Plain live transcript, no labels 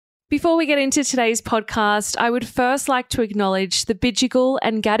Before we get into today's podcast, I would first like to acknowledge the Bidjigal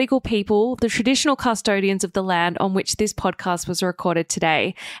and Gadigal people, the traditional custodians of the land on which this podcast was recorded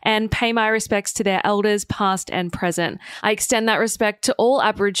today, and pay my respects to their elders past and present. I extend that respect to all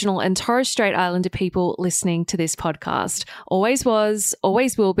Aboriginal and Torres Strait Islander people listening to this podcast. Always was,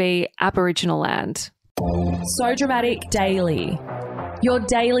 always will be Aboriginal land. So Dramatic Daily. Your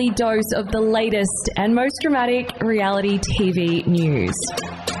daily dose of the latest and most dramatic reality TV news.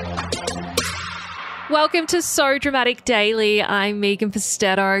 Welcome to So Dramatic Daily. I'm Megan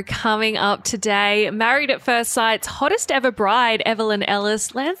Pistetto. Coming up today, Married at First Sight's hottest ever bride, Evelyn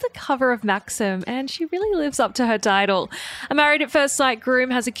Ellis, lands the cover of Maxim, and she really lives up to her title. A Married at First Sight groom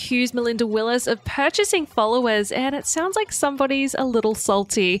has accused Melinda Willis of purchasing followers, and it sounds like somebody's a little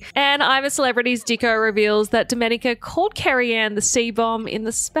salty. And I'm a Celebrity's Dicko reveals that Domenica called Kerri-Anne the C-bomb in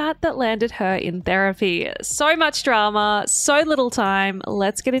the spat that landed her in therapy. So much drama, so little time.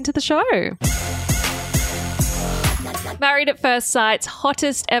 Let's get into the show. Married at First Sight's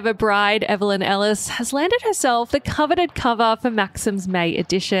hottest ever bride, Evelyn Ellis, has landed herself the coveted cover for Maxim's May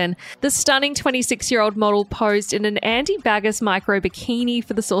edition. The stunning 26-year-old model posed in an Andy Baggas micro bikini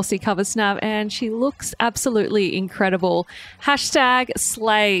for the saucy cover snap, and she looks absolutely incredible.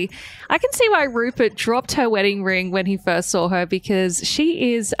 #slay. I can see why Rupert dropped her wedding ring when he first saw her, because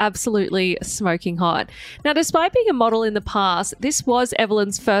she is absolutely smoking hot. Now, despite being a model in the past, this was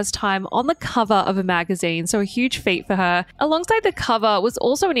Evelyn's first time on the cover of a magazine, so a huge feat for her. Alongside the cover was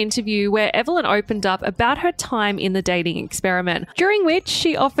also an interview where Evelyn opened up about her time in the dating experiment, during which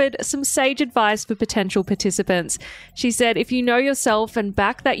she offered some sage advice for potential participants. She said, if you know yourself and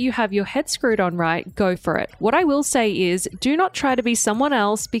back that you have your head screwed on right, go for it. What I will say is, do not try to be someone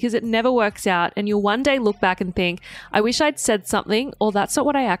else, because it never works out and you'll one day look back and think, I wish I'd said something, or that's not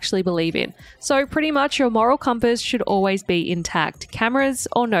what I actually believe in. So pretty much your moral compass should always be intact, cameras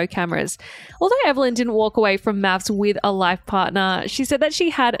or no cameras. Although Evelyn didn't walk away from MAFS with a life partner, she said that she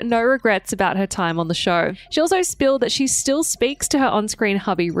had no regrets about her time on the show. She also spilled that she still speaks to her on-screen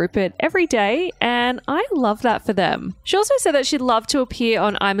hubby Rupert every day, and I love that for them. She also said that she'd love to appear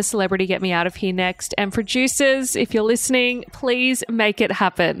on I'm a Celebrity, Get Me Out of Here next, and producers, if you're listening, please make it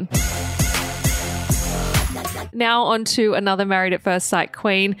happen. Now on to another Married at First Sight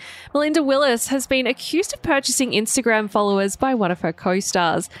queen. Melinda Willis has been accused of purchasing Instagram followers by one of her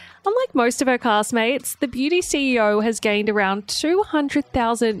co-stars. Unlike most of her castmates, the beauty CEO has gained around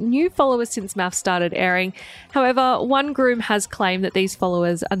 200,000 new followers since MAFS started airing. However, one groom has claimed that these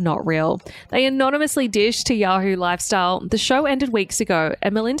followers are not real. They anonymously dished to Yahoo Lifestyle. The show ended weeks ago,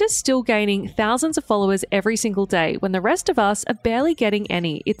 and Melinda's still gaining thousands of followers every single day when the rest of us are barely getting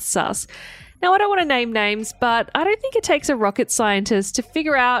any. It's sus. Now, I don't want to name names, but I don't think it takes a rocket scientist to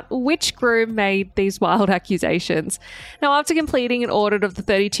figure out which groom made these wild accusations. Now, after completing an audit of the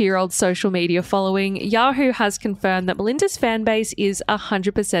 32-year-old social media following, Yahoo has confirmed that Melinda's fan base is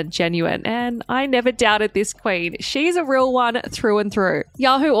 100% genuine, and I never doubted this queen. She's a real one through and through.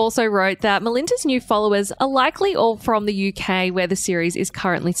 Yahoo also wrote that Melinda's new followers are likely all from the UK, where the series is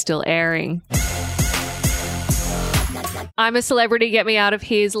currently still airing. I'm a Celebrity, Get Me Out of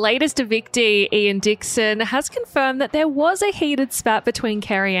Here's latest evictee, Ian Dixon, has confirmed that there was a heated spat between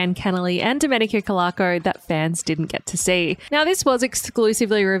Kerri-Anne Kennelly and Domenica that fans didn't get to see. Now, this was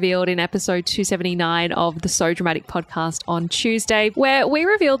exclusively revealed in episode 279 of the So Dramatic podcast on Tuesday, where we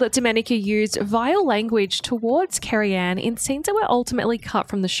revealed that Domenica used vile language towards Kerri-Anne in scenes that were ultimately cut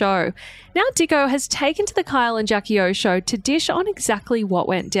from the show. Now, Dicko has taken to the Kyle and Jackie O show to dish on exactly what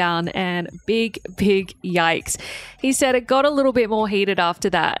went down, and big yikes. He said it got a little bit more heated after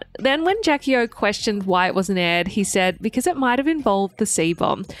that. Then when Jackie O questioned why it wasn't aired, he said because it might have involved the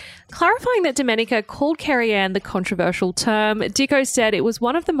C-bomb. Clarifying that Domenica called Kerri-Anne the controversial term, Dicko said it was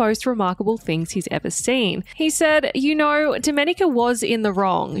one of the most remarkable things he's ever seen. He said, you know, Domenica was in the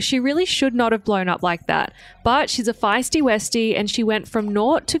wrong. She really should not have blown up like that. But she's a feisty Westie and she went from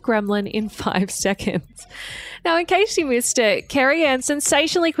naught to gremlin in 5 seconds. Now, in case you missed it, Kerri-Anne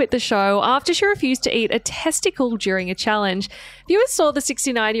sensationally quit the show after she refused to eat a testicle during a challenge. Viewers saw the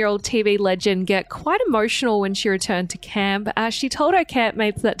 69-year-old TV legend get quite emotional when she returned to camp, as she told her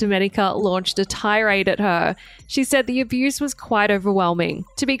campmates that Domenica launched a tirade at her. She said the abuse was quite overwhelming.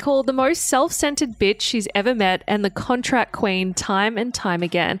 To be called the most self-centered bitch she's ever met and the contract queen time and time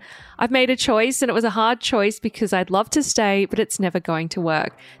again. I've made a choice and it was a hard choice because I'd love to stay, but it's never going to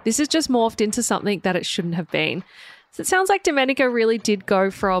work. This has just morphed into something that it shouldn't have been. So it sounds like Domenica really did go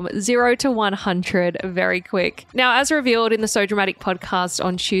from 0 to 100 very quick. Now, as revealed in the So Dramatic podcast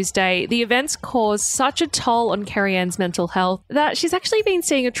on Tuesday, the events caused such a toll on Kerri-Anne's mental health that she's actually been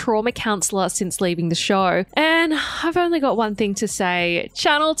seeing a trauma counsellor since leaving the show. And I've only got one thing to say.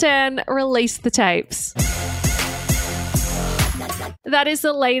 Channel 10, release the tapes. That is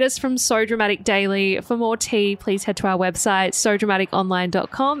the latest from So Dramatic Daily. For more tea, please head to our website,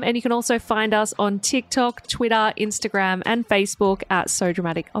 sodramaticonline.com, and you can also find us on TikTok, Twitter, Instagram, and Facebook at So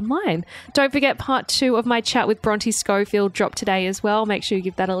Dramatic Online. Don't forget part 2 of my chat with Bronte Schofield dropped today as well. Make sure you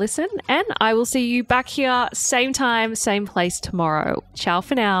give that a listen, and I will see you back here, same time, same place tomorrow. Ciao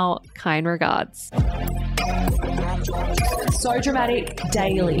for now. Kind regards. So Dramatic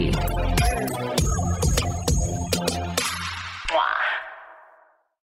Daily.